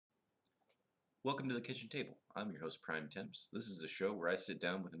Welcome to the kitchen table. I'm your host, PrimeTemps. This is a show where I sit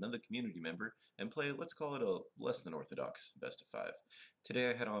down with another community member and play, let's call it a less than orthodox best of five. Today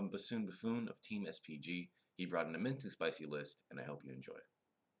I had on BassoonBuffoon of Team SPG. He brought an immensely spicy list, and I hope you enjoy.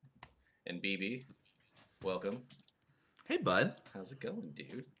 And BB, welcome. Hey, bud. How's it going,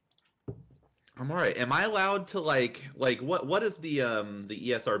 dude? I'm all right. Am I allowed to what is the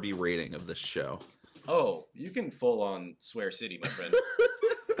ESRB rating of this show? Oh, you can full on swear city, my friend.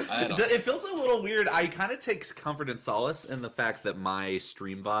 It feels a little weird. I kind of take comfort and solace in the fact that my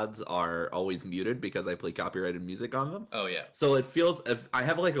stream VODs are always muted because I play copyrighted music on them. Oh yeah. So it feels I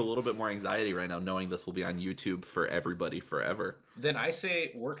have like a little bit more anxiety right now knowing this will be on YouTube for everybody forever. Then I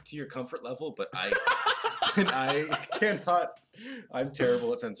say work to your comfort level, but I cannot. I'm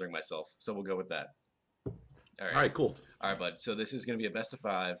terrible at censoring myself, so we'll go with that. All right, cool. All right, bud. So this is going to be a best of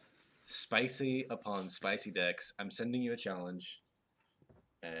five, spicy upon spicy decks. I'm sending you a challenge,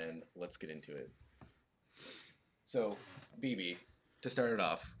 and let's get into it. So, BB, to start it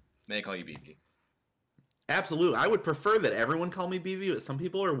off, may I call you BB? Absolutely. I would prefer that everyone call me BB, but some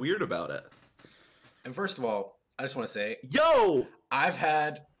people are weird about it. And first of all, I just want to say, yo, I've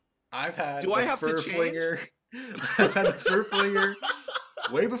had. Do I have to change? I've had the fur flinger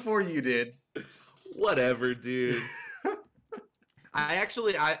way before you did. Whatever, dude. I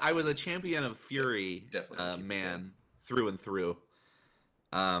was a champion of Fury, Definitely man, through and through.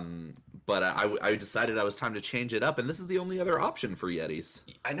 But I decided I was time to change it up, and this is the only other option for Yetis.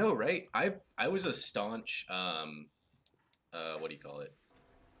 I know, right? I was a staunch what do you call it?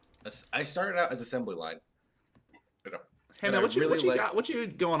 I started out as assembly line. Hey man, what you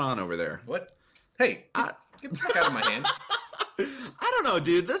going on over there? What? Hey, get the fuck out of my hand. I don't know,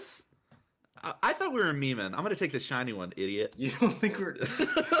 dude. I thought we were memeing. I'm gonna take the shiny one, idiot. You don't think we're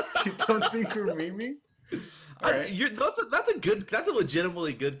memeing? All right. That's a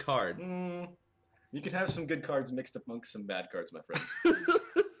legitimately good card. You can have some good cards mixed amongst some bad cards, my friend.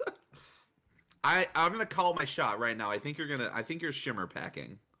 I'm gonna call my shot right now. I think you're shimmer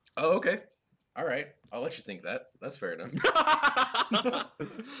packing. Oh, okay. All right. I'll let you think that. That's fair enough.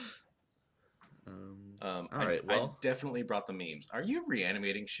 All right. Well, I definitely brought the memes. Are you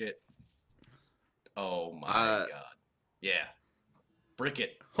reanimating shit? Oh my god. Yeah. Brick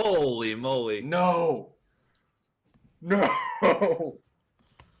it. Holy moly. No. No.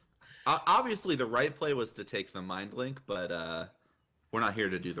 Obviously, the right play was to take the mind link, but we're not here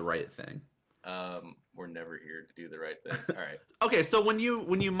to do the right thing. We're never here to do the right thing. All right. Okay, so when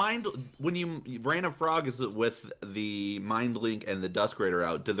you ran a frog is with the mind link and the Dusk Raider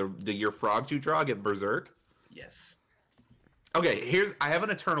out, did your frog you draw get berserk? Yes. Okay, I have an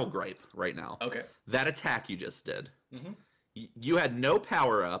eternal gripe right now. Okay. That attack you just did. Mm-hmm. You had no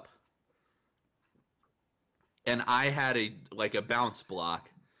power up, and I had a bounce block.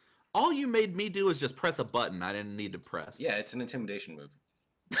 All you made me do is just press a button I didn't need to press. Yeah, it's an intimidation move.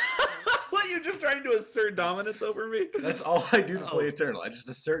 What, you're just trying to assert dominance over me? That's all I do to play Eternal. I just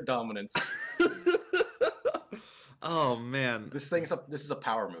assert dominance. Oh man. This is a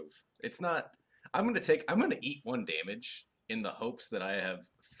power move. It's not. I'm gonna eat one damage in the hopes that I have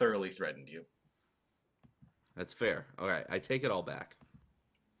thoroughly threatened you. That's fair. Alright, I take it all back.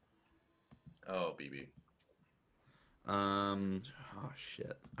 Oh, BB. Oh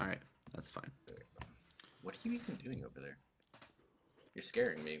shit. Alright, that's fine. What are you even doing over there? You're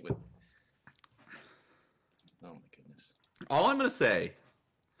scaring me with... Oh my goodness. All I'm gonna say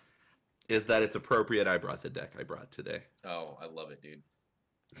is that it's appropriate I brought the deck I brought today. Oh, I love it, dude.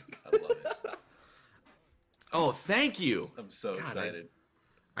 I love it. Oh, thank you. I'm so excited.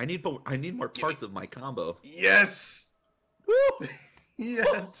 I need more parts of my combo. Yes! Woo!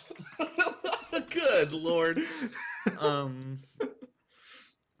 Yes! Good lord. Oh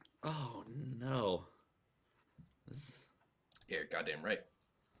no. You're goddamn right.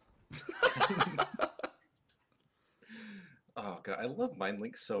 Oh god, I love Mind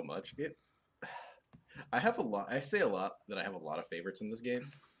Link so much. I say a lot that I have a lot of favorites in this game,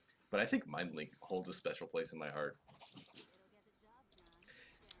 but I think Mind Link holds a special place in my heart.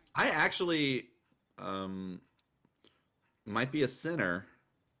 I actually might be a sinner,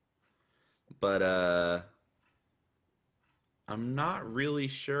 but I'm not really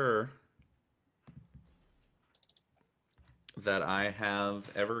sure that I have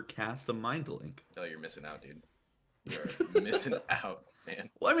ever cast a mind link. Oh, you're missing out, dude. You're missing out, man.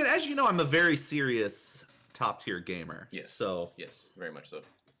 Well, I mean, as you know, I'm a very serious top-tier gamer. Yes. So yes, very much so.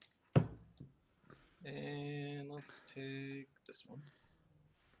 And let's take this one.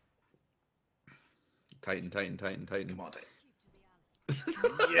 Titan. Come on, Titan.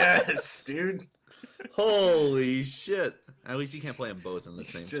 Yes, dude. Holy shit. At least you can't play them both in the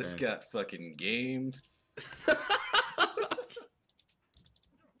same Just turn. got fucking gamed.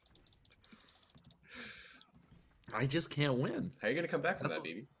 I just can't win. How are you gonna come back from that,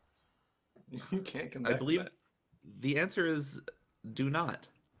 baby? You can't come back. I believe the answer is do not.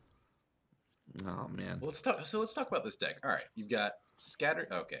 Oh man. Well, let's talk about this deck. All right, you've got scatter.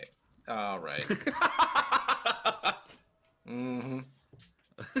 Okay. All right. Mm-hmm.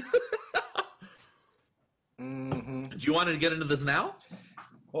 Mm-hmm. Do you want to get into this now?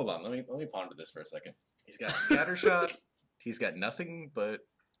 Hold on. Let me ponder this for a second. He's got scattershot. He's got nothing but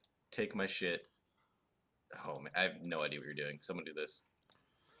take my shit. Oh man, I have no idea what you're doing. Someone do this.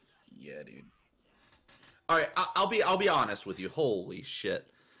 Yeah, dude. All right, I'll be honest with you. Holy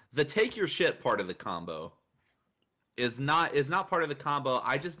shit. The take your shit part of the combo is not part of the combo.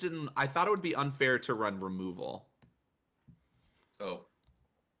 I thought it would be unfair to run removal. Oh.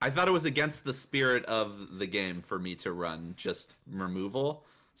 I thought it was against the spirit of the game for me to run just removal.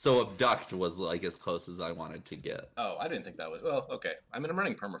 So abduct was like as close as I wanted to get. Oh, I didn't think that was. Well, okay. I mean, I'm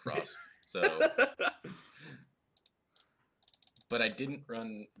running permafrost, so. But I didn't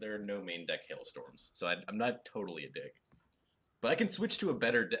run. There are no main deck hailstorms, so I'm not totally a dick. But I can switch to a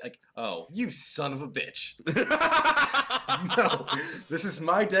better deck. Like, oh, you son of a bitch! No, this is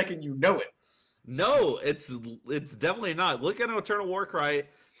my deck, and you know it. No, it's definitely not. Look at Eternal Warcry.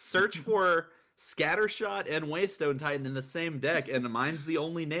 Search for Scattershot and Waystone Titan in the same deck, and mine's the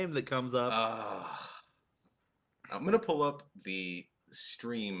only name that comes up. I'm gonna pull up the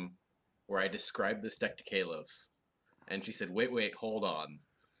stream where I described this deck to Kalos, and she said, "Wait, hold on.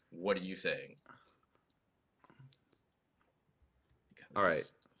 What are you saying?" God, all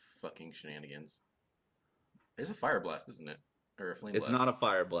right, fucking shenanigans. There's a fire blast, isn't it? Or a flame blast? It's not a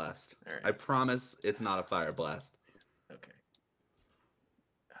fire blast. All right. I promise it's not a fire blast. Okay.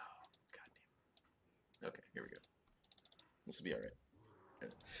 Oh, goddamn. Okay, here we go. This will be all right.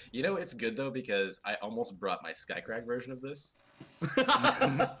 You know, it's good though because I almost brought my Skycrag version of this.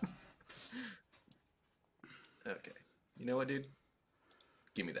 Okay. You know what, dude?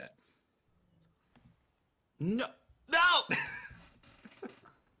 Give me that. No.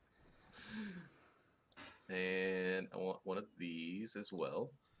 And I want one of these as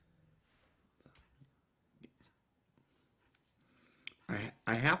well.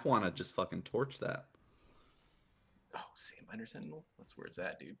 I half want to just fucking torch that. Oh, Sandbinder Sentinel? That's where it's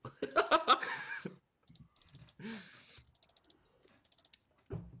at, dude.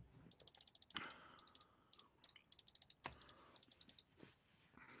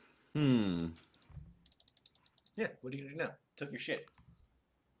 Yeah, what are you gonna do now? Took your shit.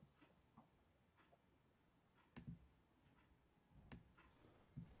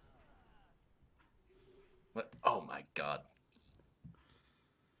 What? Oh my god.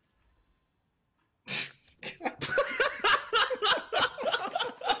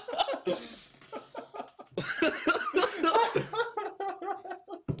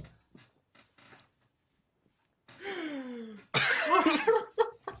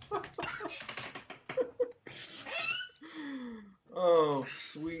 Oh,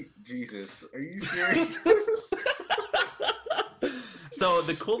 sweet Jesus. Are you serious? So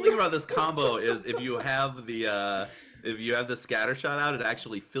the cool thing about this combo is if you have the scattershot out, it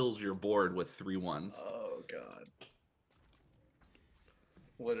actually fills your board with 3 1s. Oh god.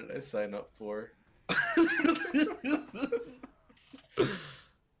 What did I sign up for?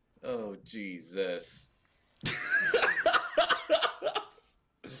 Oh Jesus.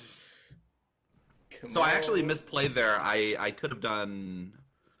 So I actually misplayed there. I could have done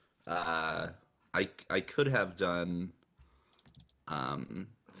I could have done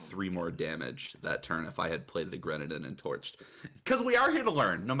 3 more damage that turn if I had played the Grenadin and torched. Because we are here to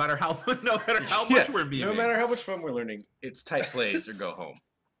learn, no matter how much we're being. No matter how much fun we're learning, it's tight plays or go home.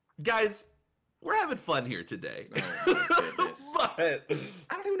 Guys, we're having fun here today. Oh my goodness. But I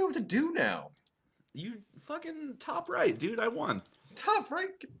don't even know what to do now. You fucking top right, dude. I won. Top right?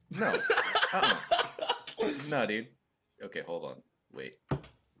 No. No, dude. Okay, hold on. Wait.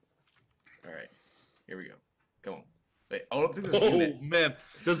 Alright. Here we go. Come on. Wait, I don't think this is unit. Man.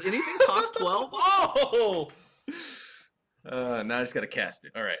 Does anything cost 12? Oh! Now I just gotta cast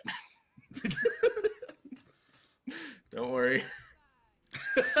it. Alright. Don't worry.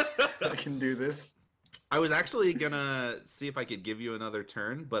 I can do this. I was actually gonna see if I could give you another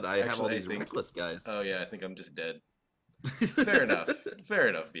turn, but I have all these reckless guys. Oh yeah, I think I'm just dead. Fair enough. Fair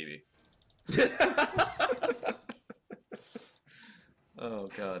enough, BB. Oh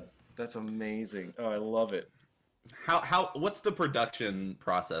god, that's amazing. Oh, I love it. What's the production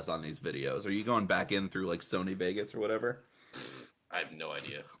process on these videos? Are you going back in through like Sony Vegas or whatever? I have no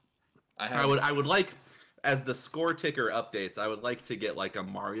idea. I I have. would like, as the score ticker updates, I would like to get like a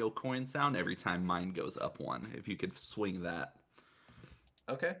Mario coin sound every time mine goes up one. If you could swing that,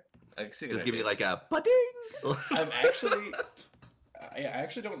 Okay, I can see a good just give me idea. like a ba-ding. I'm actually. I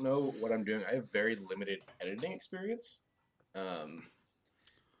actually don't know what I'm doing. I have very limited editing experience. Um,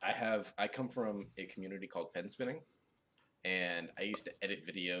 I come from a community called pen spinning, and I used to edit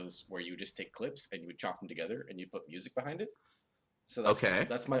videos where you would just take clips and you would chop them together and you put music behind it. So Okay.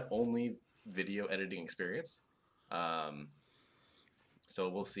 that's my only video editing experience. Um, so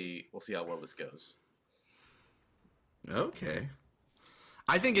we'll see how well this goes. Okay.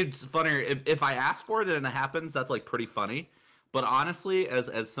 I think it's funnier if I ask for it and it happens. That's like pretty funny. But honestly,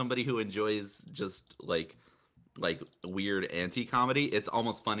 as somebody who enjoys just like weird anti-comedy, it's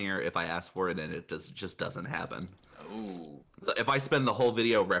almost funnier if I ask for it and it just doesn't happen. Oh, So if I spend the whole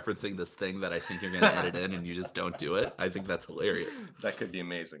video referencing this thing that I think you're gonna edit in and you just don't do it, I think that's hilarious. that could be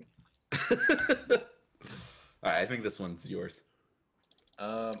amazing. All right, I think this one's yours.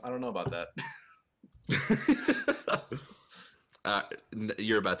 I don't know about that.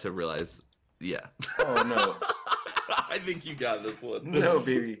 You're about to realize, yeah. Oh no, I think you got this one. no,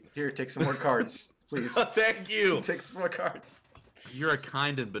 baby. Here, take some more cards, please. Thank you. Take some more cards. You're a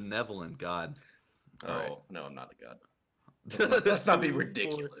kind and benevolent God. Oh All right. no, I'm not a god. Let's not be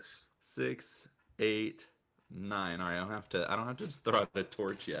ridiculous. 6, 8, 9. All right, I don't have to just throw out a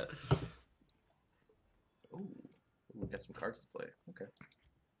torch yet. Ooh, we got some cards to play. Okay.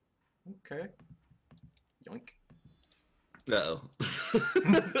 Okay. Yoink. Uh-oh.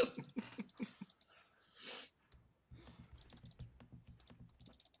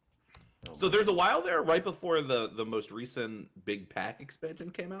 Oh, So there's a while there right before the most recent Big Pack expansion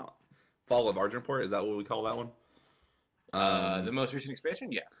came out. Fall of Argenport, is that what we call that one? the most recent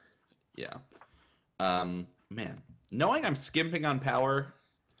expansion, yeah. Yeah. Man, knowing I'm skimping on power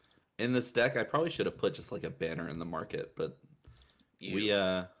in this deck, I probably should have put just like a banner in the market, but we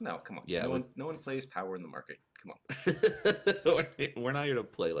No, come on. yeah, No one plays power in the market. Come on. we're not here to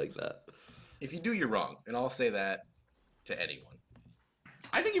play like that. If you do, you're wrong, and I'll say that to anyone.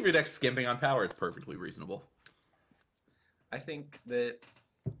 I think if your deck's skimping on power, it's perfectly reasonable. I think that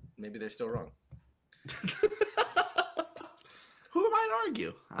maybe they're still wrong. Who am I to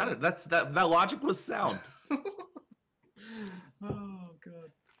argue? That logic was sound. Oh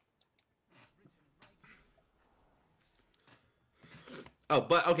god. Oh,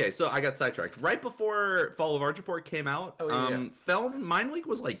 but okay, so I got sidetracked. Right before Fall of Argenport came out, Oh, yeah. Feln Mind League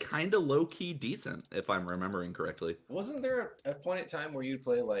was like kind of low-key decent, if I'm remembering correctly. Wasn't there a point in time where you'd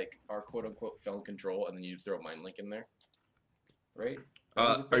play like our quote-unquote film control and then you'd throw Mind Link in there? Right?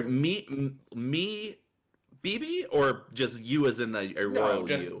 Me, BB, or just you as in a royal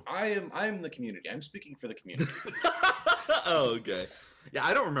you? I'm the community. I'm speaking for the community. Oh, okay. Yeah,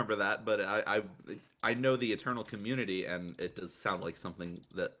 I don't remember that, but I know the Eternal community, and it does sound like something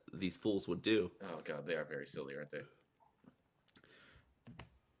that these fools would do. Oh god, they are very silly, aren't they?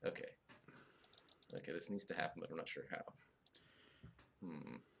 Okay. Okay, this needs to happen, but I'm not sure how.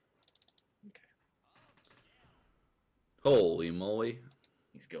 Okay. Holy moly.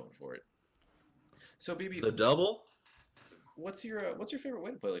 He's going for it. So, BB, The double? what's your favorite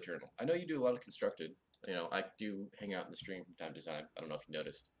way to play Eternal? I know you do a lot of constructed. You know, I do hang out in the stream from time to time. I don't know if you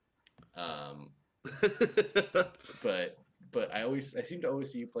noticed. But I seem to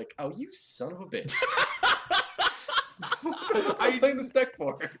always see you play. Oh, you son of a bitch! What am I playing this deck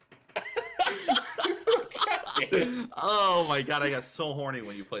for? God damn it. Oh my god, I got so horny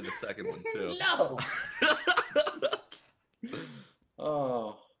when you played the second one too. No.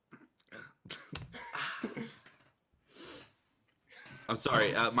 Oh. I'm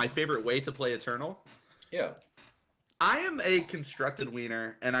sorry. My favorite way to play Eternal? Yeah. I am a constructed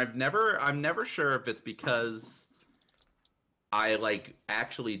wiener, and I'm never sure if it's because I like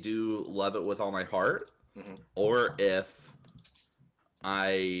actually do love it with all my heart, or if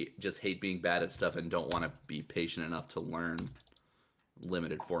I just hate being bad at stuff and don't want to be patient enough to learn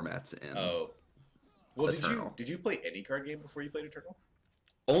limited formats in. Oh. Well, Eternal. did you play any card game before you played Eternal?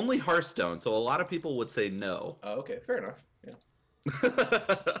 Only Hearthstone, so a lot of people would say no. Oh, okay, fair enough. Yeah.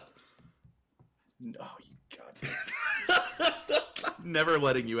 No, you goddamn. Never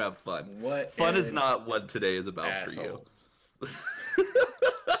letting you have fun. What? Fun is not what today is about asshole. for you.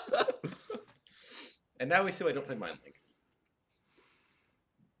 And now we see I don't play Mind Link.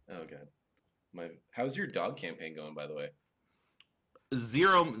 Oh god. How's your dog campaign going, by the way?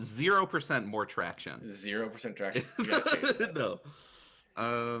 0% more traction. 0% traction. You gotta change that. No.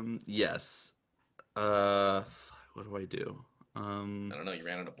 Yes. What do I do? I don't know. You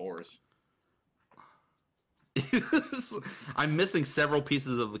ran out of boars. I'm missing several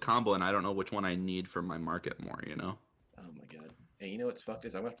pieces of the combo, and I don't know which one I need for my market more, you know? Oh my god. Hey, you know what's fucked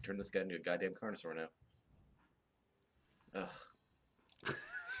is I'm gonna have to turn this guy into a goddamn carnosaur now. Ugh.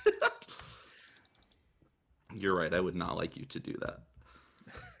 You're right, I would not like you to do that.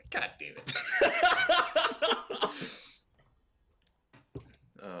 God damn it.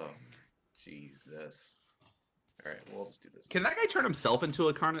 Oh, Jesus. Alright, we'll just do this. Can that guy turn himself into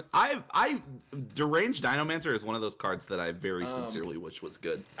a carnot? Deranged Dinomancer is one of those cards that I very sincerely wish was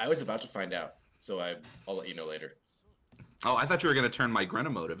good. I was about to find out, so I'll let you know later. Oh, I thought you were going to turn my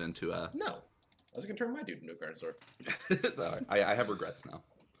Grenamotive into a... No. I was going to turn my dude into a carnosaur. I have regrets now.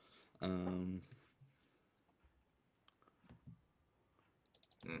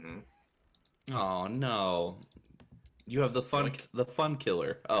 Oh, no. You have the fun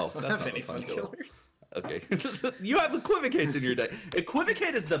killer. Oh, I don't have any fun killers. Okay. You have Equivocates in your deck.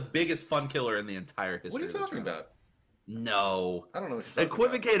 Equivocate is the biggest fun killer in the entire history. What are you talking about? No. I don't know what you're talking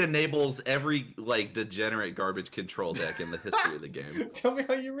Equivocate about. enables every like degenerate garbage control deck in the history of the game. Tell me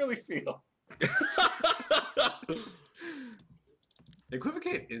how you really feel.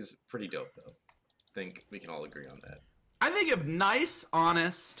 Equivocate is pretty dope, though. I think we can all agree on that. I think if nice,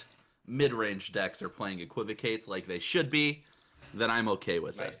 honest, mid-range decks are playing Equivocates like they should be, then I'm okay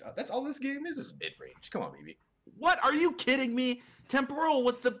with it. That's all this game is mid-range. Come on, baby. What? Are you kidding me? Temporal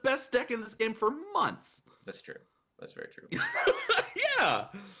was the best deck in this game for months. That's true. That's very true. Yeah.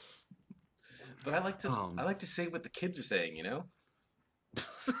 But I like to say what the kids are saying, you know?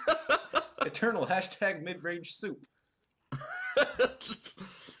 Eternal # mid-range soup.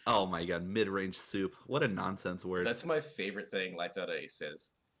 Oh my god, mid-range soup. What a nonsense word. That's my favorite thing Lights Out Ace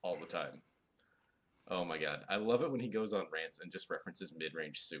says all the time. Oh my god. I love it when he goes on rants and just references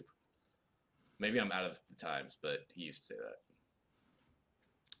mid-range soup. Maybe I'm out of the times, but he used to say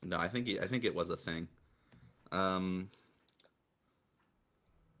that. No, I think it was a thing. Ooh,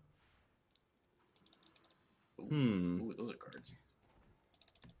 those are cards.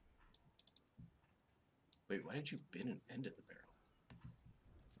 Wait, why did you bin an end at the barrel?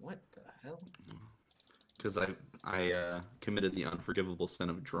 What the hell? Because I committed the unforgivable sin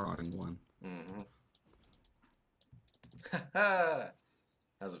of drawing one. Mm-hmm.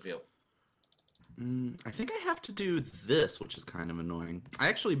 How's it feel? I think I have to do this, which is kind of annoying. I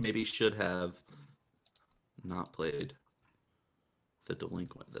actually maybe should have not played the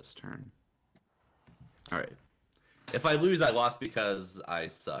delinquent this turn. Alright. If I lose, I lost because I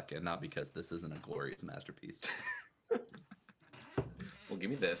suck, and not because this isn't a glorious masterpiece. Well, give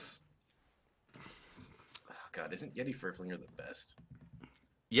me this. Oh god, isn't Yeti Furflinger the best?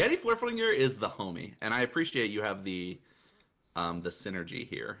 Yeti Furflinger is the homie, and I appreciate you have the synergy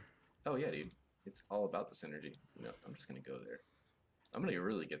here. Oh yeah, dude. It's all about the synergy. You know, I'm just gonna go there. I'm gonna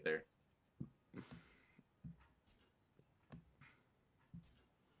really get there.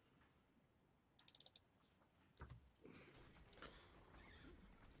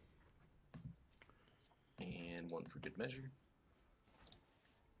 And one for good measure.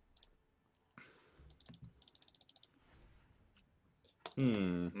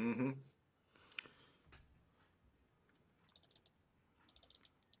 Mm-hmm.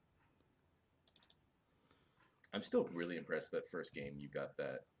 I'm still really impressed that first game you got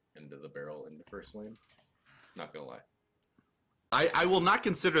that into the barrel into first lane. Not gonna lie. I will not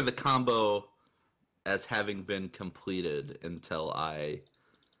consider the combo as having been completed until I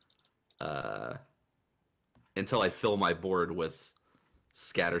fill my board with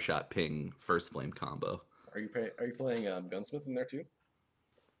Scattershot Ping First Flame combo. Are you playing Gunsmith in there too?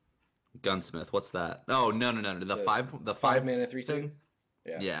 Gunsmith, what's that? Oh no. The five mana 3/2 thing?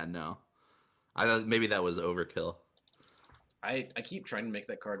 Yeah, no. I thought maybe that was overkill. I keep trying to make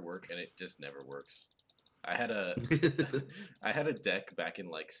that card work and it just never works. I had a I had a deck back in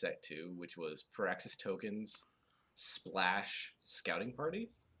like set 2, which was Praxis Tokens, Splash, Scouting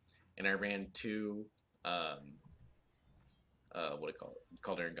Party, and I ran 2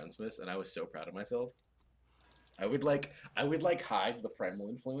 Caldera Gunsmiths, and I was so proud of myself. I would hide the primal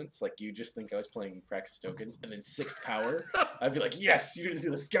influence, like you just think I was playing Praxis Tokens, and then 6th power, I'd be like, yes, you didn't see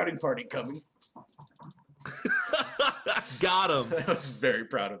the Scouting Party coming. Got him. I was very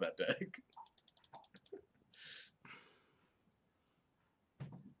proud of that deck.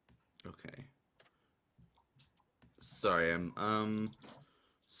 Okay. Sorry,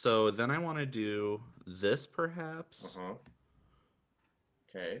 so then I want to do this perhaps. Uh-huh.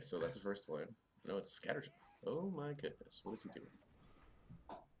 Okay, so that's the first flame. No, it's a scatter. Oh my goodness, what is he doing?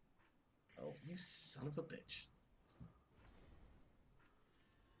 Oh, you son of a bitch.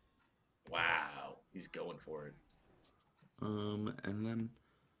 Wow, he's going for it. And then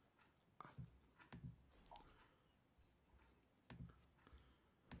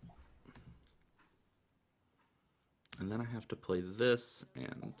And then I have to play this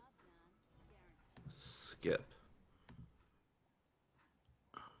and skip.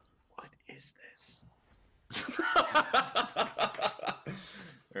 What is this?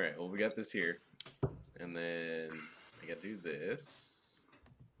 Alright, well, we got this here. And then I gotta do this.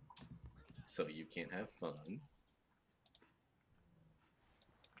 So you can't have fun.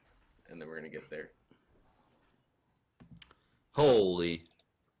 And then we're gonna get there. Holy.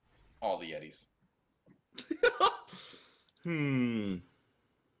 All the Yetis.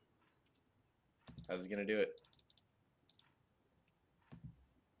 How's he gonna do it?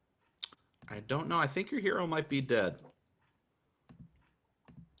 I don't know. I think your hero might be dead.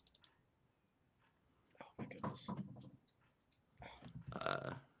 Oh my goodness.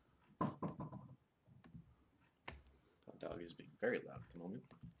 My dog is being very loud at the moment.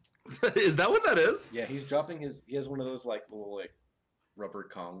 Is that what that is? Yeah, he's dropping his. He has one of those like little like rubber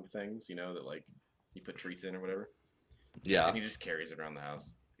Kong things, you know, that like you put treats in or whatever. Yeah. And he just carries it around the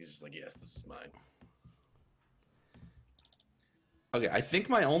house. He's just like, yes, this is mine. Okay, I think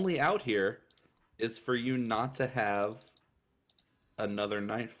my only out here is for you not to have another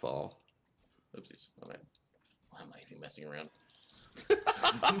Nightfall. Oopsies. Why am I even messing around?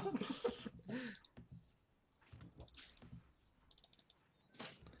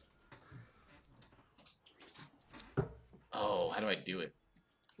 Oh, how do I do it?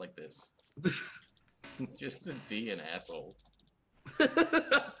 Like this. Just to be an asshole.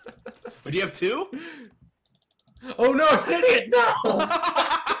 Would you have two? Oh no, I'm an idiot! No!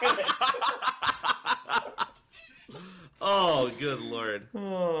 Oh, good lord.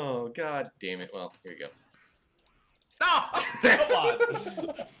 Oh, god damn it. Well, here you go. Oh, come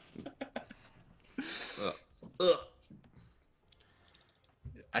on.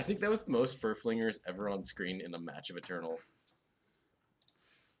 I think that was the most furflingers ever on screen in a match of Eternal.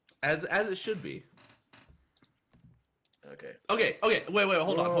 As it should be. Okay. Okay, wait,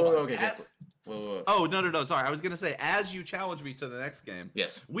 hold on. Okay, whoa. Oh, no, sorry. I was going to say, as you challenge me to the next game,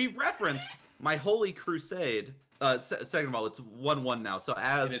 Yes. we referenced my Holy Crusade. Second of all, it's 1-1 now. So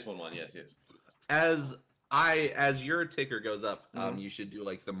It is 1-1, yes. As your ticker goes up, you should do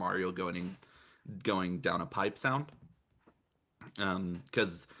like the Mario going down a pipe sound.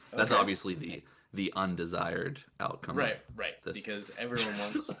 Because that's obviously the undesired outcome. Right. Because everyone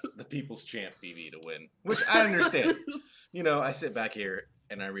wants the People's Champ BB to win, which I understand. You know, I sit back here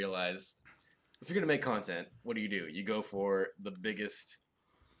and I realize if you're gonna make content, what do? You go for the biggest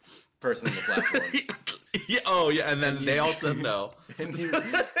person on the platform. Yeah, and then they all said no. And you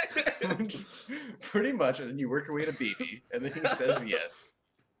pretty much, and then you work your way to BB, and then he says yes.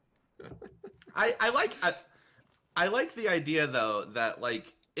 I like the idea though that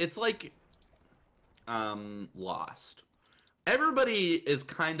like it's like Lost. Everybody is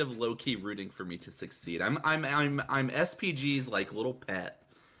kind of low key rooting for me to succeed. I'm SPG's like little pet.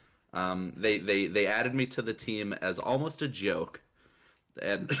 They added me to the team as almost a joke,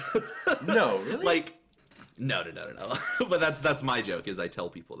 and No, really? like no. But that's my joke. Is I tell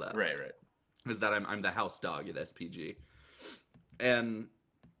people that. Right. Is that I'm the house dog at SPG, and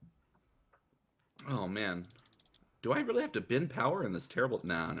oh man. Do I really have to bend power in this terrible...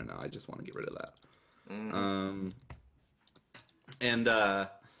 No. I just want to get rid of that.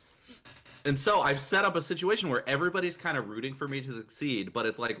 And so I've set up a situation where everybody's kind of rooting for me to succeed, but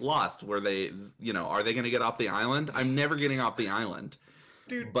it's like Lost, where they, are they going to get off the island? I'm never getting off the island.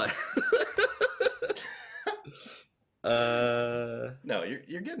 Dude. But... No,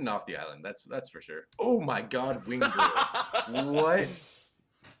 you're getting off the island. That's for sure. Oh my god, Wing Girl. What?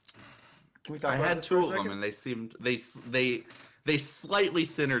 Can we talk about this for a second? I had two of them, and they seemed they slightly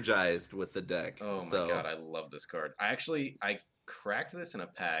synergized with the deck. Oh my god, I love this card. I cracked this in a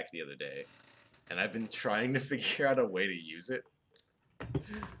pack the other day, and I've been trying to figure out a way to use it.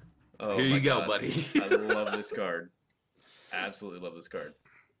 Oh, here you go, buddy. I love this card. Absolutely love this card.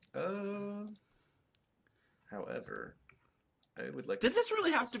 However, I would like. Did this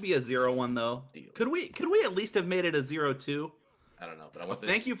really have to be a 0-1 though? Deal. Could we at least have made it a 0-2? I don't know, but I want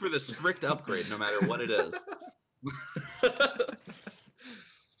this. Thank you for the strict upgrade, no matter what it is.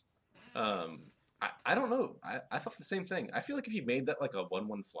 I don't know. I thought the same thing. I feel like if you made that like a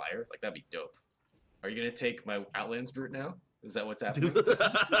 1/1 flyer, like that'd be dope. Are you gonna take my Outlands Brute now? Is that what's happening?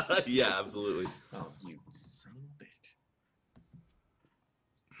 Yeah, absolutely. Oh, you son of a bitch.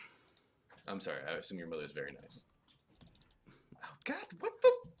 I'm sorry. I assume your mother's very nice. Oh God, what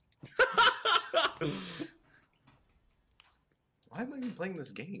the? Why am I even playing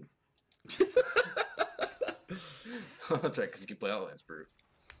this game? Oh, that's right, because you can play Outlands Brute.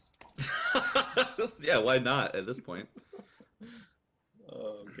 Yeah, why not at this point?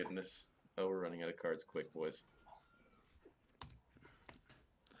 Oh, goodness. Oh, we're running out of cards quick, boys.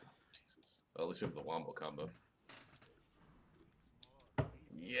 Well, at least we have the wombo combo.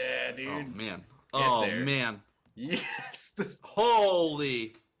 Yeah, dude. Oh man. Get Oh there. man. Yes. This...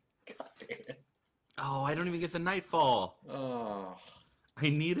 Holy. God damn it. Oh, I don't even get the nightfall. Oh. I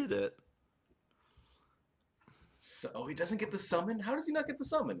needed it. So, oh, he doesn't get the summon? How does he not get the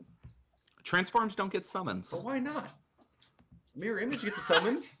summon? Transforms don't get summons. But why not? Mirror Image gets a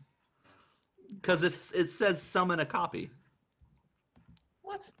summon? Because it says summon a copy.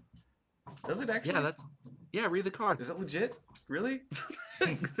 What? Does it actually? Yeah, read the card. Is it legit? Really?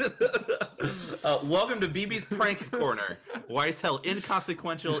 Welcome to BB's Prank Corner. Why I tell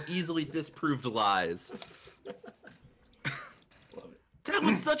inconsequential, easily disproved lies. Love it. That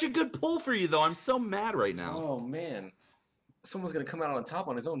was such a good pull for you, though. I'm so mad right now. Oh, man. Someone's going to come out on top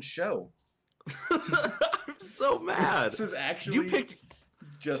on his own show. I'm so mad. This is actually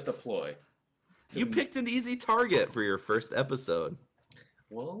just a ploy. You picked an easy target for your first episode.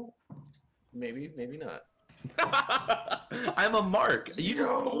 Well, maybe not. I'm a mark. You just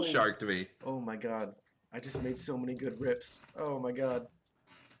bull sharked me. Oh my god. I just made so many good rips. Oh my god.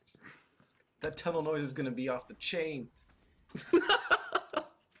 That tunnel noise is gonna be off the chain.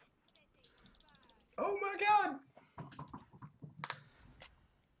 Oh my god!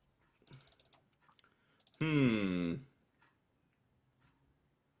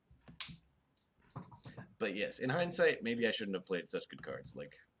 But yes, in hindsight, maybe I shouldn't have played such good cards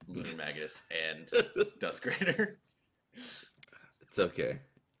like Lunar Magus and Dusk Raider. It's okay.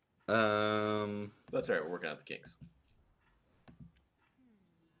 That's alright, we're working out the kinks.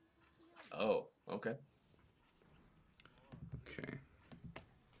 Oh, okay. Okay.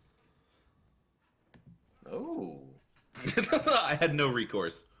 Oh. I had no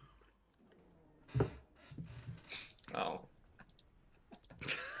recourse. Oh.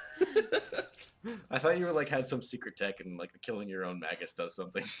 I thought you were like had some secret tech and like killing your own Magus does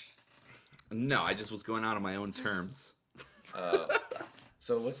something. No, I just was going out on my own terms.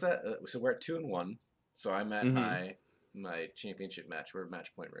 So what's that? So we're at 2-1. So I'm at my championship match. We're at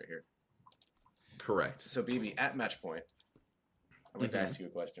match point right here. Correct. So BB, at match point, I'd like to ask you a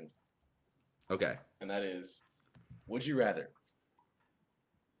question. Okay. And that is, would you rather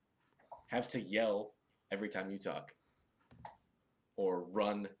have to yell every time you talk or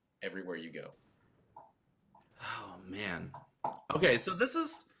run everywhere you go? Oh man. Okay, so this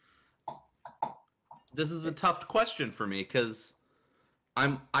is a tough question for me because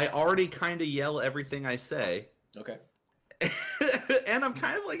I already kind of yell everything I say. Okay. And I'm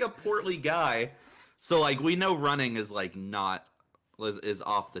kind of like a portly guy, so like we know running is like is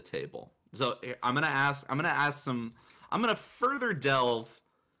off the table. So I'm gonna further delve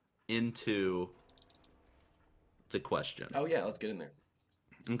into the question. Oh yeah, let's get in there.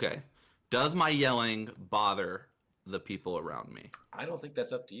 Okay. Does my yelling bother the people around me? I don't think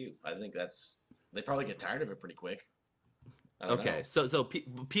that's up to you. I think they probably get tired of it pretty quick. Okay, so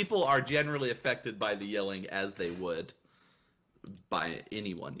people are generally affected by the yelling as they would by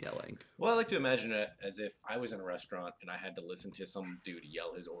anyone yelling. Well, I like to imagine it as if I was in a restaurant and I had to listen to some dude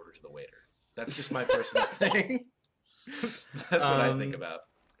yell his order to the waiter. That's just my personal thing. That's what I think about.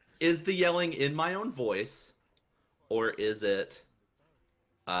 Is the yelling in my own voice, or is it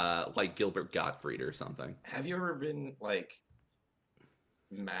like Gilbert Gottfried or something? Have you ever been like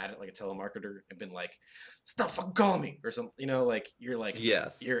mad at like a telemarketer and been like, "Stop fucking calling me," or something? You know, like you're like,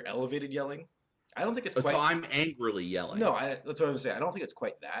 yes, you're elevated yelling. I don't think it's quite. So I'm angrily yelling. No, that's what I'm saying. I don't think it's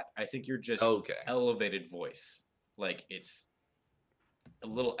quite that. I think you're just elevated voice. Like it's a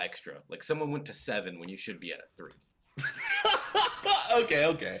little extra. Like someone went to 7 when you should be at a 3.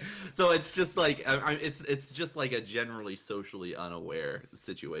 Okay. So it's just like it's just like a generally socially unaware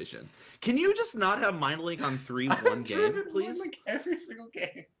situation. Can you just not have MindLink on 3-1 game, please? Like every single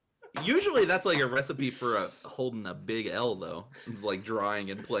game. Usually that's like a recipe for holding a big L, though. It's like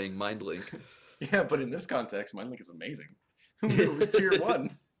drawing and playing MindLink. Yeah, but in this context, MindLink is amazing. Who knew it was tier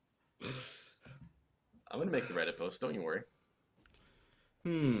 1? I'm gonna make the Reddit post. Don't you worry.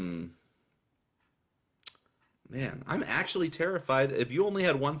 Man, I'm actually terrified. If you only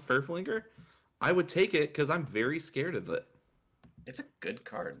had one Furflinger, I would take it because I'm very scared of it. It's a good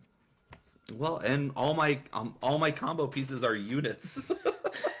card. Well, and all my combo pieces are units.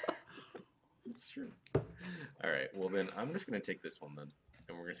 It's true. All right. Well, then I'm just gonna take this one then,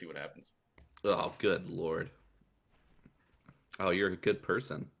 and we're gonna see what happens. Oh, good lord. Oh, you're a good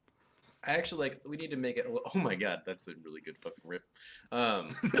person. I actually like. We need to make it. Oh my god, that's a really good fucking rip.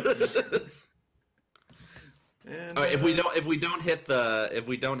 And, all right, if we don't hit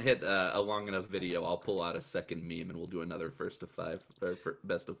a long enough video, I'll pull out a second meme and we'll do another first of 5 or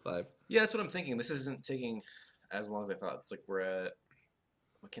best of 5. Yeah, that's what I'm thinking. This isn't taking as long as I thought. It's like we're at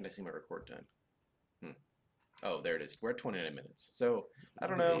Why can't I see my record time? Hmm. Oh, there it is. We're at 29 minutes. So, I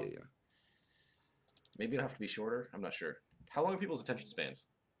don't Yeah, know. yeah, Maybe it'll have to be shorter. I'm not sure. How long are people's attention spans?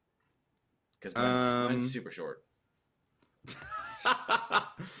 Because yeah. mine's super short.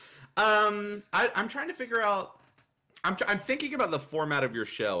 I'm trying to figure out. I'm thinking about the format of your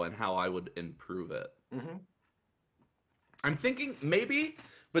show and how I would improve it. Mm-hmm. I'm thinking maybe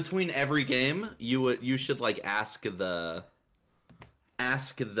between every game you should like ask the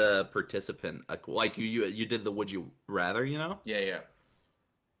participant like you did the would you rather, you know? Yeah, yeah.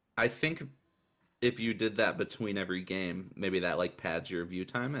 I think if you did that between every game, maybe that like pads your view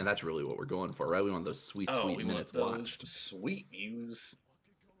time, and that's really what we're going for, right? We want those sweet We minutes want those watched. sweet views.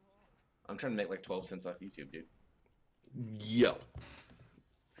 I'm trying to make like 12 cents off YouTube, dude. Yo.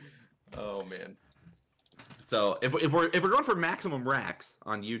 Oh man. So if we're going for maximum racks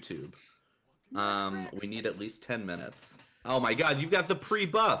on YouTube, we need at least 10 minutes. Oh my god, you've got the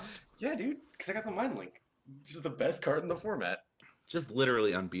pre-buff. Yeah, dude. Because I got the Mind Link. Which is the best card in the format. Just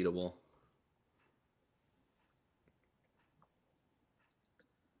literally unbeatable.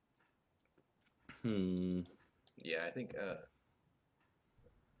 Yeah, I think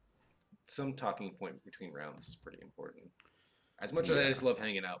some talking point between rounds is pretty important. As much as I just love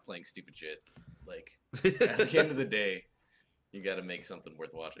hanging out playing stupid shit, like at the end of the day, you got to make something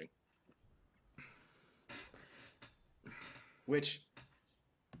worth watching. Which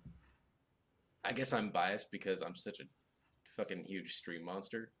I guess I'm biased because I'm such a fucking huge stream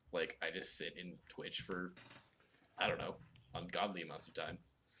monster. Like I just sit in Twitch for I don't know, ungodly amounts of time.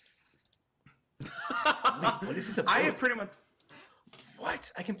 Wait, what is this about? I have pretty much.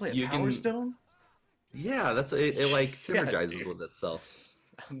 What? I can play a You Power can- Stone? Yeah, that's it. Like Yeah, synergizes dude. with itself.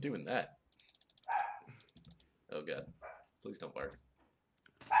 I'm doing that. Oh god. Please don't bark.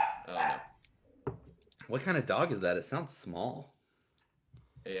 Oh no. What kind of dog is that? It sounds small.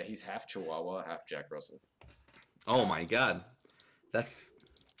 Yeah, he's half Chihuahua, half Jack Russell. Oh my god. That.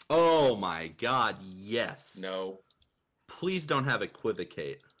 Oh my god. Yes. No, Please don't have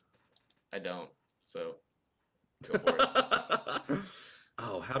equivocate. I don't. So, go for it.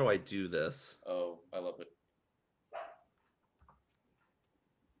 Oh, how do I do this? Oh, I love it.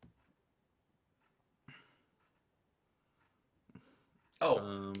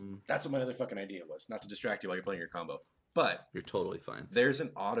 Oh, that's what my other fucking idea was. Not to distract you while you're playing your combo. But You're totally fine. there's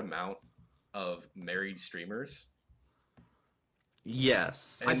an odd amount of married streamers.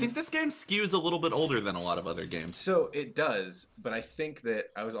 Yes. I And- think this game skews a little bit older than a lot of other games. So it does, but I think that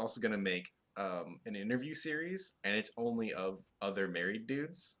I was also going to make an interview series, and it's only of other married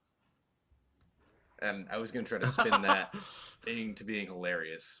dudes. And I was going to try to spin that into being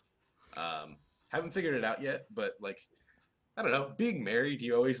hilarious. Haven't figured it out yet, but like, I don't know, being married,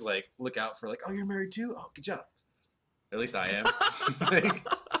 you always like look out for like, oh, you're married too? Oh, good job. At least I am. Like,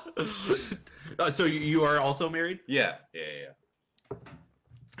 So you are also married? yeah.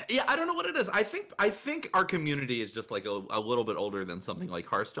 Yeah, I don't know what it is. I think our community is just like a little bit older than something like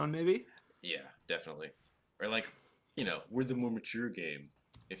Hearthstone, maybe. Yeah, definitely. Or like, you know, we're the more mature game,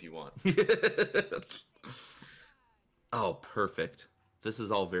 if you want. Oh, perfect. This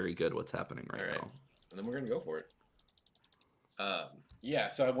is all very good. What's happening right, All right. now? And then we're gonna go for it. Yeah.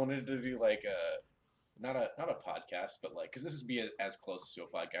 So I wanted to do like not a podcast, but like, because this would be as close to a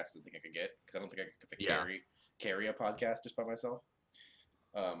podcast as I think I could get. Because I don't think I could Yeah. carry a podcast just by myself,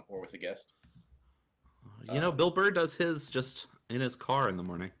 or with a guest. You know, Bill Burr does his just in his car in the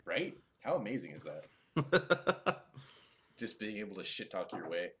morning. Right? How amazing is that? Just being able to shit talk your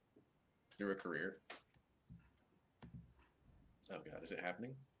way through a career. Oh god, is it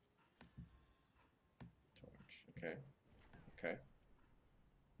happening? Torch. Okay. Okay.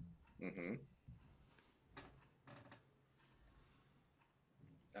 Mm-hmm.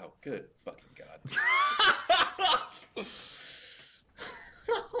 Oh, good fucking god.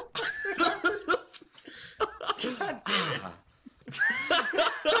 God damn it.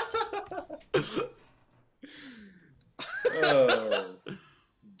 Oh,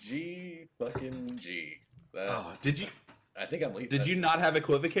 G fucking G. Oh, did you I think I'm leaving. did you not have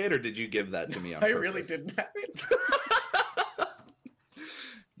equivocate, or did you give that to me on I purpose? really didn't have it.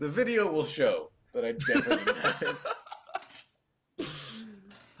 The video will show that I definitely didn't have it.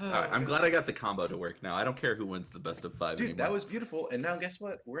 All right, I'm glad I got the combo to work now. I don't care who wins the best of 5 Dude, anymore. that was beautiful. And now guess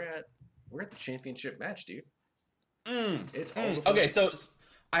what? We're at the championship match, dude. It's all the fun. Okay, so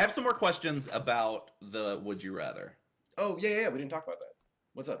I have some more questions about the would you rather. Oh yeah, we didn't talk about that.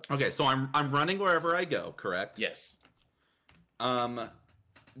 What's up? Okay, so I'm running wherever I go, correct? Yes.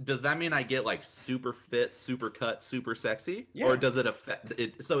 Does that mean I get like super fit, super cut, super sexy? Yeah. Or does it affect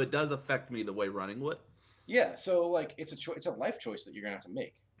it? So it does affect me the way running would? Yeah, so like it's a life choice that you're gonna have to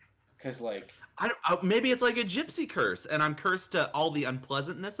make, because like Maybe it's like a gypsy curse, and I'm cursed to all the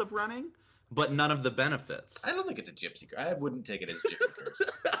unpleasantness of running, but none of the benefits. I don't think it's a gypsy curse. I wouldn't take it as gypsy curse.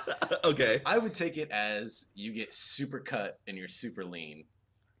 Okay. I would take it as you get super cut and you're super lean.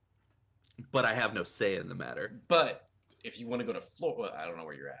 But I have no say in the matter. But if you want to go to Florida, well, I don't know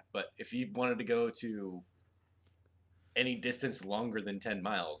where you're at, but if you wanted to go to any distance longer than 10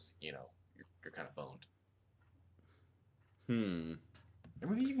 miles, you're kind of boned. Or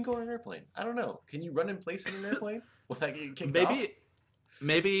maybe you can go on an airplane. I don't know. Can you run in place in an airplane without getting kicked off?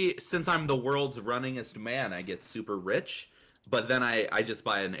 Maybe since I'm the world's runningest man, I get super rich, but then I just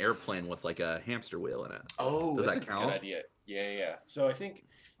buy an airplane with like a hamster wheel in it. Oh, Does that's that a count? good idea. Yeah. So I think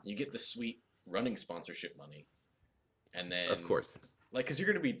you get the sweet running sponsorship money, and then Of course. like, because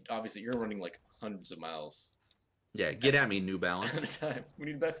you're running like hundreds of miles. Yeah, get at me, New At Balance. a time. We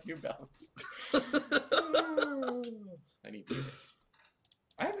need that New Balance. I need units.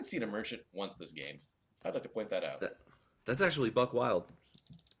 I haven't seen a merchant once this game. I'd like to point that out. That's actually buck wild.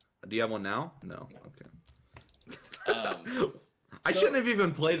 Do you have one now? No. Okay. I shouldn't have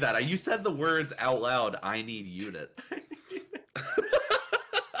even played that. You said the words out loud. I need units.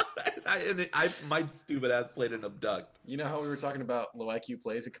 My stupid ass played an abduct. You know how we were talking about low IQ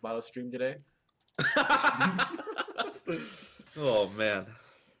plays in Kamato's stream today? Oh man.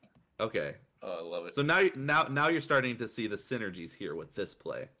 Okay. Oh, I love it. So now you're starting to see the synergies here with this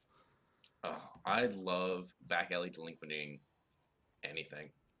play. Oh, I love back alley delinquenting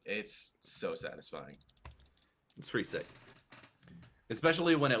anything. It's so satisfying. It's pretty sick.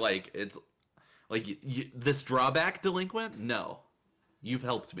 Especially when it's like this drawback delinquent? No. You've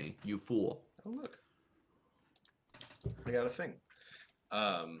helped me, you fool. Oh, look. I got a thing.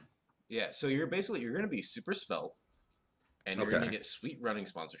 Yeah, so you're going to be super svelte, and you're going to get sweet running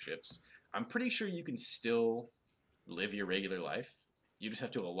sponsorships. I'm pretty sure you can still live your regular life. You just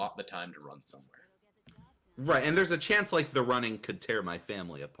have to allot the time to run somewhere. Right, and there's a chance like the running could tear my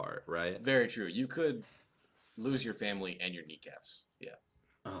family apart, right? Very true. You could lose your family and your kneecaps. Yeah.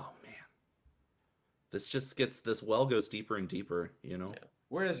 Oh man. This well goes deeper and deeper, you know? Yeah.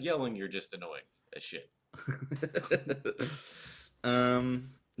 Whereas yelling, you're just annoying as shit.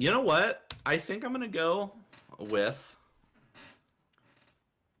 You know what? I think I'm gonna go with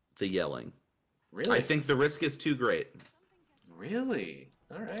the yelling. Really? I think the risk is too great. Really?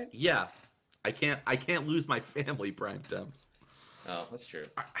 All right. Yeah. I can't lose my family, PrimeTemps. Oh, that's true.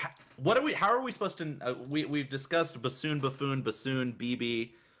 How are we supposed to we've discussed BassoonBuffoon, Bassoon,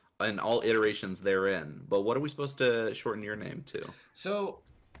 BB, and all iterations therein, but what are we supposed to shorten your name to? So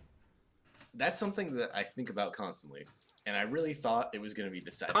that's something that I think about constantly, and I really thought it was going to be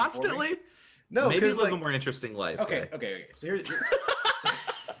decided Constantly? For me. No, maybe live like, a more interesting life. Okay. So here's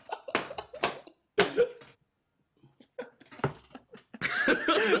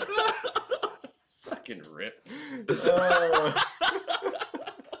fucking rip.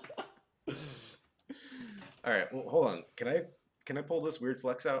 All right, well, hold on. Can I pull this weird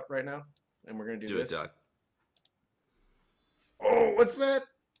flex out right now? And we're gonna do this. Do it, Doc. Oh, what's that?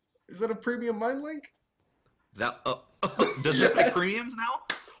 Is that a premium mine link? That does this make premiums now?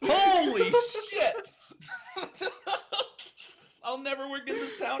 Holy shit! I'll never work in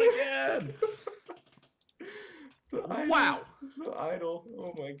this town again. Wow. The idol.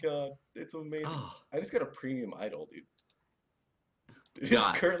 Oh my god, it's amazing. Oh. I just got a premium idol, dude. It's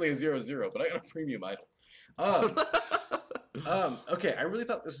currently a 0-0, but I got a premium idol. Okay, I really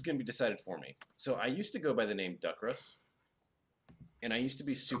thought this was gonna be decided for me. So I used to go by the name Duckrus, and I used to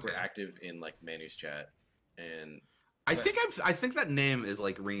be super active in like Manu's chat, and I think that name is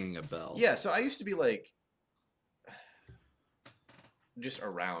like ringing a bell. yeah. So I used to be like just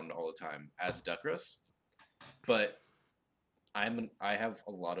around all the time as Duckrus, but I have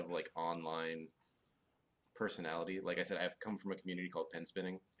a lot of like online personality. Like I said, I've come from a community called pen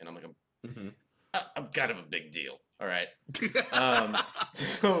spinning, and I'm like I'm kind of a big deal. All right.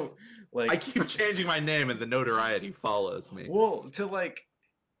 So like I keep changing my name and the notoriety follows me. Well,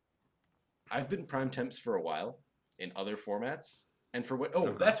 I've been PrimeTemps for a while in other formats, and for what?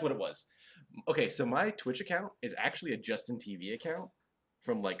 Oh, that's what it was. Okay, so my Twitch account is actually a Justin TV account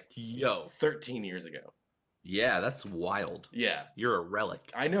from like 13 years ago. Yeah, that's wild. Yeah, you're a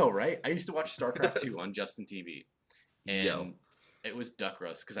relic. I know, right? I used to watch StarCraft 2 on Justin TV, and it was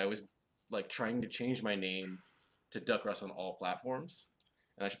Duckrus because I was like trying to change my name to Duckrus on all platforms,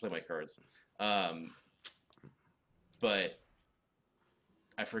 and I should play my cards. But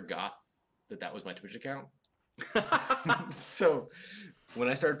I forgot that was my Twitch account. So when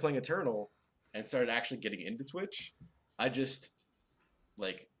I started playing Eternal and started actually getting into Twitch, I just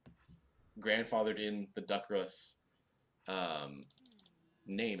like grandfathered in the Duckruss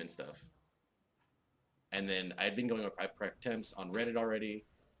name and stuff. And then I'd been going up PrimeTemps on Reddit already,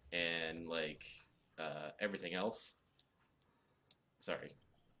 and like everything else. Sorry.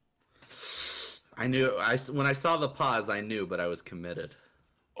 I knew. When I saw the pause, I knew, but I was committed.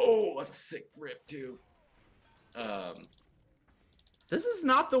 Oh, that's a sick rip too. This is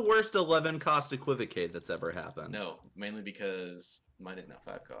not the worst 11 cost equivocate that's ever happened. No, mainly because mine is now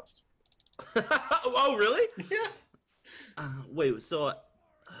 5 cost. Oh, really? Yeah. Wait, so...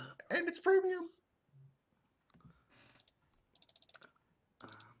 and it's premium.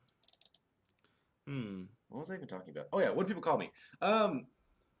 What was I even talking about? Oh yeah, what do people call me?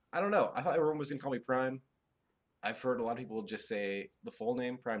 I don't know. I thought everyone was gonna call me Prime. I've heard a lot of people just say the full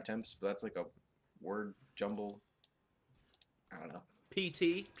name, PrimeTemps, but that's like a word jumble. I don't know.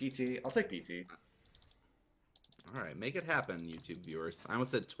 PT? PT. I'll take PT. Alright, make it happen, YouTube viewers. I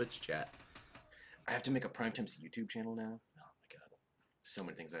almost said Twitch chat. I have to make a PrimeTemps YouTube channel now. Oh my god. So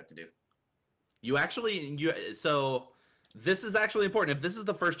many things I have to do. So this is actually important. If this is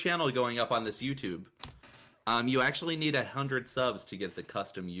the first channel going up on this YouTube, you actually need 100 subs to get the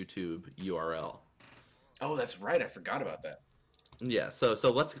custom YouTube URL. Oh, that's right. I forgot about that. Yeah, so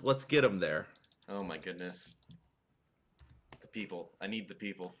let's get them there. Oh my goodness. The people. I need the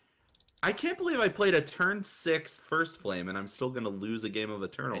people. I can't believe I played a turn 6 First Flame and I'm still gonna lose a game of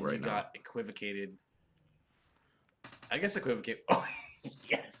Eternal and right you now. Got equivocated. I guess equivocate. Oh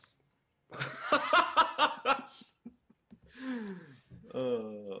yes.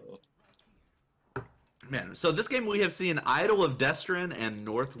 Oh. Man, so this game we have seen Idol of Destrin and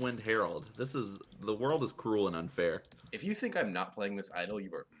Northwind Herald. The world is cruel and unfair. If you think I'm not playing this Idol,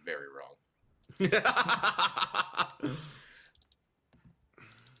 you are very wrong.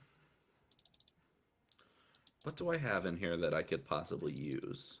 What do I have in here that I could possibly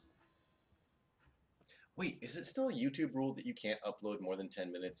use? Wait, is it still a YouTube rule that you can't upload more than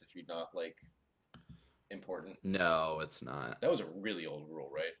 10 minutes if you're not, like, important? No, it's not. That was a really old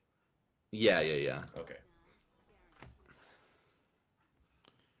rule, right? Yeah. Okay.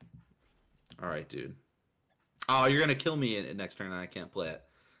 All right, dude. Oh, you're gonna kill me in next turn and I can't play it.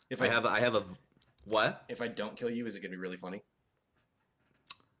 If I have a what? If I don't kill you, is it gonna be really funny?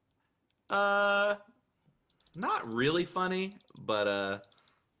 Not really funny, but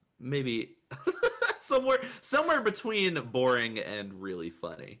maybe somewhere between boring and really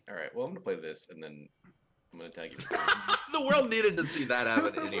funny. All right. Well, I'm gonna play this, and then I'm gonna tag you. The world needed to see that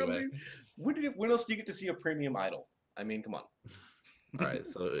happen anyway. When else do you get to see a premium idol? I mean, come on. All right,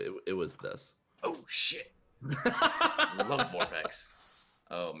 so it was this. Oh shit! Love Vorpex.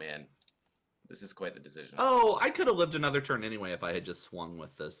 Oh man, this is quite the decision. Oh, I could have lived another turn anyway if I had just swung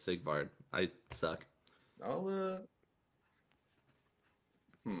with the Sigvard. I suck. I'll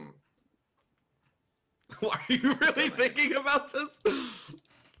Are you really thinking about this?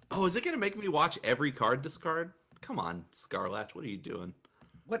 Oh, is it gonna make me watch every card discard? Come on, Scarlatch, what are you doing?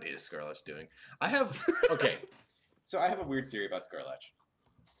 What is Scarlatch doing? Okay. So I have a weird theory about Scarlatch.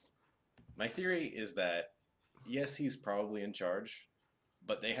 My theory is that, yes, he's probably in charge,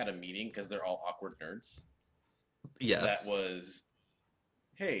 but they had a meeting because they're all awkward nerds. Yes. That was,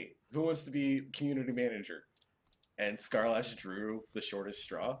 hey, who wants to be community manager? And Scarlatch drew the shortest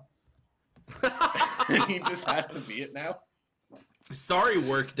straw. And he just has to be it now. Sorry,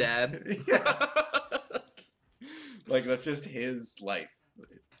 work dad. Yeah. Like, that's just his life.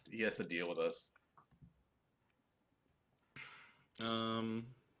 He has to deal with us.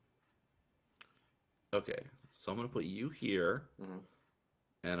 Okay, so I'm gonna put you here,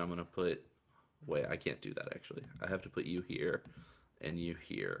 and I'm gonna put. Wait, I can't do that actually. I have to put you here, and you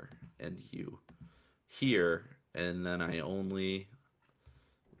here, and you here, and then I only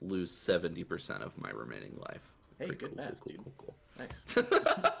lose 70% of my remaining life. Hey, Pretty good cool, math, cool, dude. cool, cool. Nice.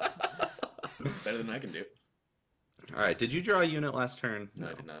 Better than I can do. All right, did you draw a unit last turn? No,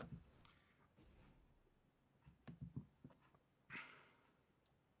 I did not.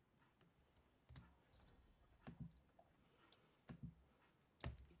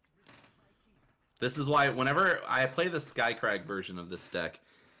 This is why whenever I play the Skycrag version of this deck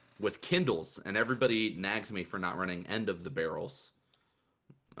with Kindles, and everybody nags me for not running End of the Barrels.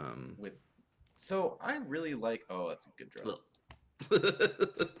 So I really like. Oh, that's a good draw.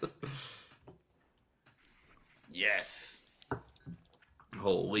 Yes.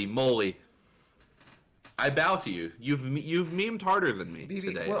 Holy moly! I bow to you. You've memed harder than me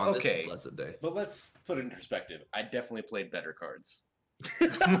today on this blessed day. But let's put it in perspective. I definitely played better cards.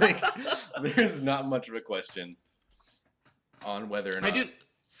 Like, there's not much of a question on whether or not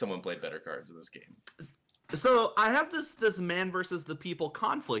someone played better cards in this game. So I have this man versus the people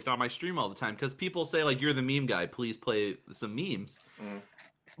conflict on my stream all the time because people say like you're the meme guy, please play some memes. Mm.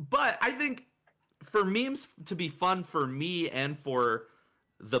 But I think for memes to be fun for me and for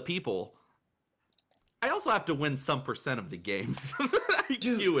the people, I also have to win some percent of the games that I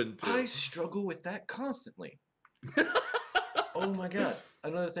queue into. I struggle with that constantly. Oh my god.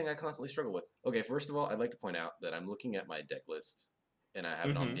 Another thing I constantly struggle with. Okay, first of all, I'd like to point out that I'm looking at my deck list and I have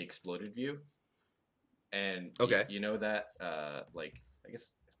it on the exploded view. And okay, you know that, like, I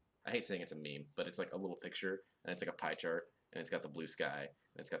guess, I hate saying it's a meme, but it's like a little picture, and it's like a pie chart, and it's got the blue sky,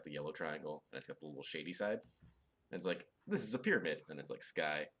 and it's got the yellow triangle, and it's got the little shady side. And it's like, this is a pyramid, and it's like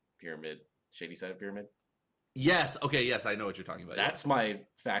sky, pyramid, shady side of pyramid. yes, okay, yes, I know what you're talking about. That's my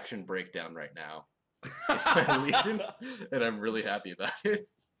faction breakdown right now. And I'm really happy about it.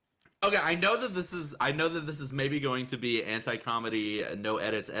 Okay, I know that this is maybe going to be anti-comedy, no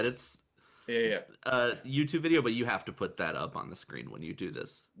edits. Yeah. YouTube video, but you have to put that up on the screen when you do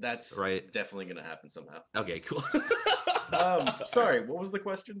this. That's right. Definitely gonna happen somehow. Okay, cool. Sorry, what was the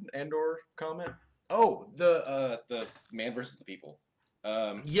question and/or comment? Oh, the man versus the people.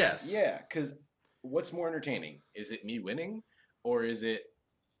 Yes. Yeah, because what's more entertaining? Is it me winning, or is it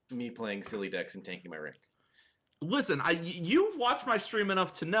me playing silly decks and tanking my rank? Listen, you've watched my stream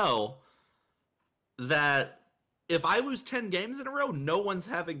enough to know that if I lose 10 games in a row, no one's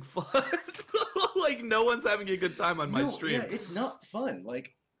having fun. Like, no one's having a good time on my stream. Yeah, it's not fun.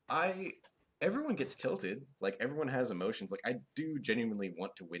 Like, everyone gets tilted. Like, everyone has emotions. Like, I do genuinely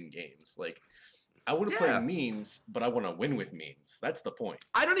want to win games. Like, I want to play memes, but I want to win with memes. That's the point.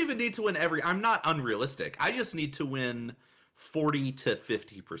 I don't even need to win I'm not unrealistic. I just need to win 40 to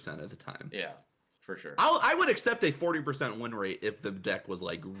 50% of the time. Yeah. For sure. I would accept a 40% win rate if the deck was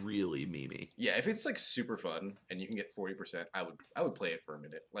like really memey. Yeah, if it's like super fun and you can get 40%, I would play it for a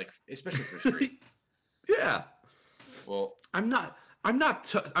minute, like especially for street. Yeah. Well, I'm not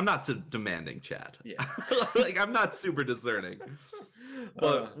demanding, Chad. Yeah. Like I'm not super discerning.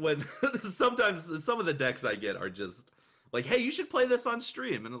 But when sometimes some of the decks I get are just like, "Hey, you should play this on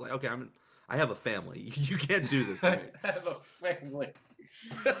stream," and I was like, "Okay, I have a family. You can't do this to me." I have a family.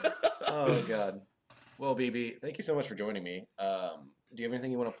 Oh god. Well, BB, thank you so much for joining me. Do you have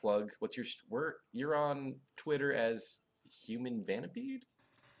anything you want to plug? What's you're on Twitter as Human Venipede?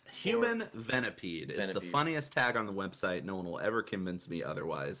 Human Venipede. It's the funniest tag on the website. No one will ever convince me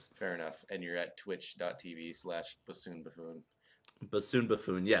otherwise. Fair enough. And you're at twitch.tv/BassoonBuffoon.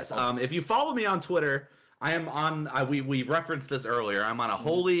 BassoonBuffoon, yes. If you follow me on Twitter, I am on. We referenced this earlier. I'm on a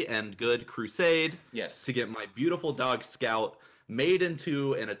holy and good crusade. Yes. To get my beautiful dog Scout made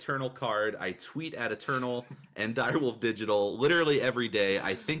into an Eternal card. I tweet at Eternal and Direwolf Digital literally every day.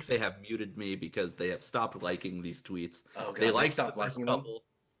 I think they have muted me because they have stopped liking these tweets. Oh god, they stopped liking them.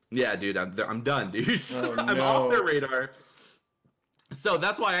 Yeah, dude, I'm done, dude. Oh, I'm off their radar. So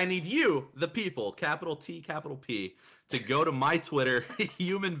that's why I need you, the people, capital T, capital P, to go to my Twitter,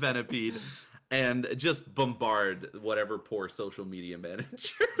 Human Venipede, and just bombard whatever poor social media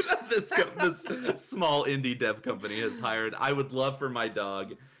manager this small indie dev company has hired. I would love for my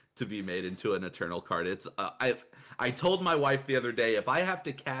dog to be made into an Eternal card. It's I told my wife the other day, if I have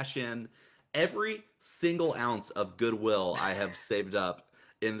to cash in every single ounce of goodwill I have saved up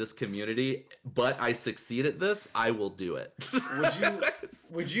in this community, but I succeed at this, I will do it.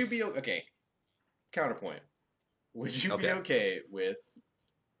 Would you be okay? Counterpoint. Would you be okay with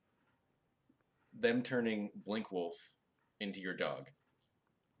them turning Blinkwolf into your dog?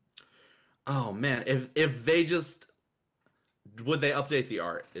 Oh man, if they just would they update the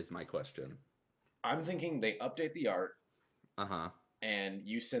art is my question. I'm thinking they update the art. Uh-huh. And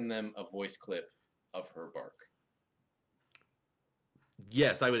you send them a voice clip of her bark.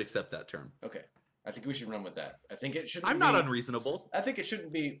 Yes, I would accept that term. Okay. I think we should run with that. I think it shouldn't I'm not unreasonable. I think it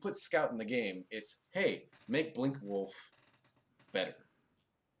shouldn't be put Scout in the game. It's, hey, make Blinkwolf better.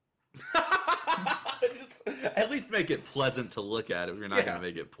 Just at least make it pleasant to look at if you're not going to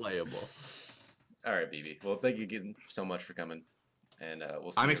make it playable. All right, BB. Well, thank you again so much for coming. And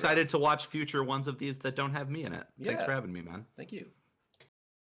we'll see I'm you excited to watch future ones of these that don't have me in it. Yeah. Thanks for having me, man. Thank you.